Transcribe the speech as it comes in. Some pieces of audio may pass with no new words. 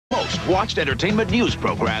Most watched entertainment news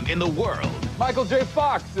program in the world. Michael J.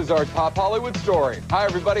 Fox is our top Hollywood story. Hi,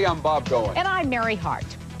 everybody. I'm Bob Goen. And I'm Mary Hart.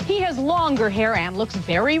 He has longer hair and looks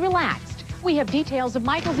very relaxed. We have details of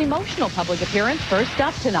Michael's emotional public appearance first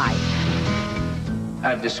up tonight.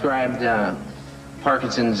 I've described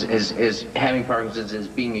Parkinson's as having Parkinson's as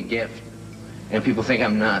being a gift. And people think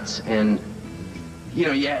I'm nuts. And, you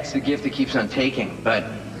know, yeah, it's the gift that keeps on taking, but...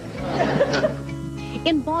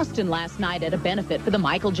 In Boston last night at a benefit for the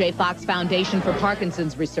Michael J. Fox Foundation for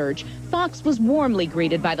Parkinson's Research, Fox was warmly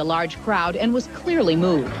greeted by the large crowd and was clearly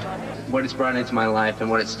moved. What it's brought into my life and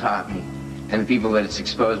what it's taught me, and the people that it's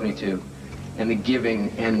exposed me to, and the giving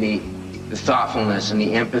and the thoughtfulness and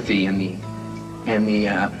the empathy and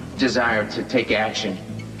the desire to take action,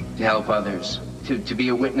 to help others, to be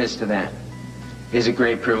a witness to that, is a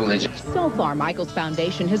great privilege. So far, Michael's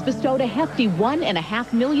foundation has bestowed a hefty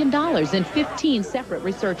 $1.5 million in 15 separate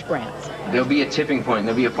research grants. There'll be a tipping point.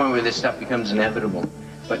 There'll be a point where this stuff becomes inevitable,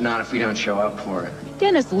 but not if we don't show up for it.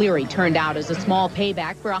 Dennis Leary turned out as a small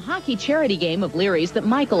payback for a hockey charity game of Leary's that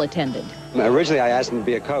Michael attended. Originally, I asked him to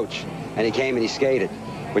be a coach, and he came and he skated,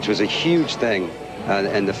 which was a huge thing,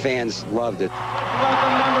 and the fans loved it.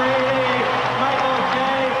 Welcome, number 88, Michael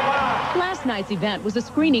J. Fox. Last night's event was a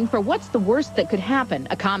screening for What's the Worst That Could Happen,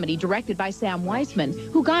 a comedy directed by Sam Weisman,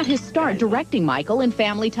 who got his start directing Michael in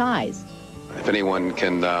Family Ties. If anyone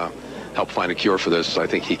can help find a cure for this, I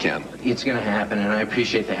think he can. It's going to happen, and I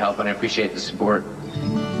appreciate the help, and I appreciate the support.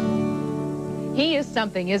 He is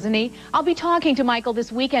something, isn't he? I'll be talking to Michael this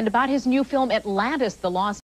weekend about his new film, Atlantis, The Lost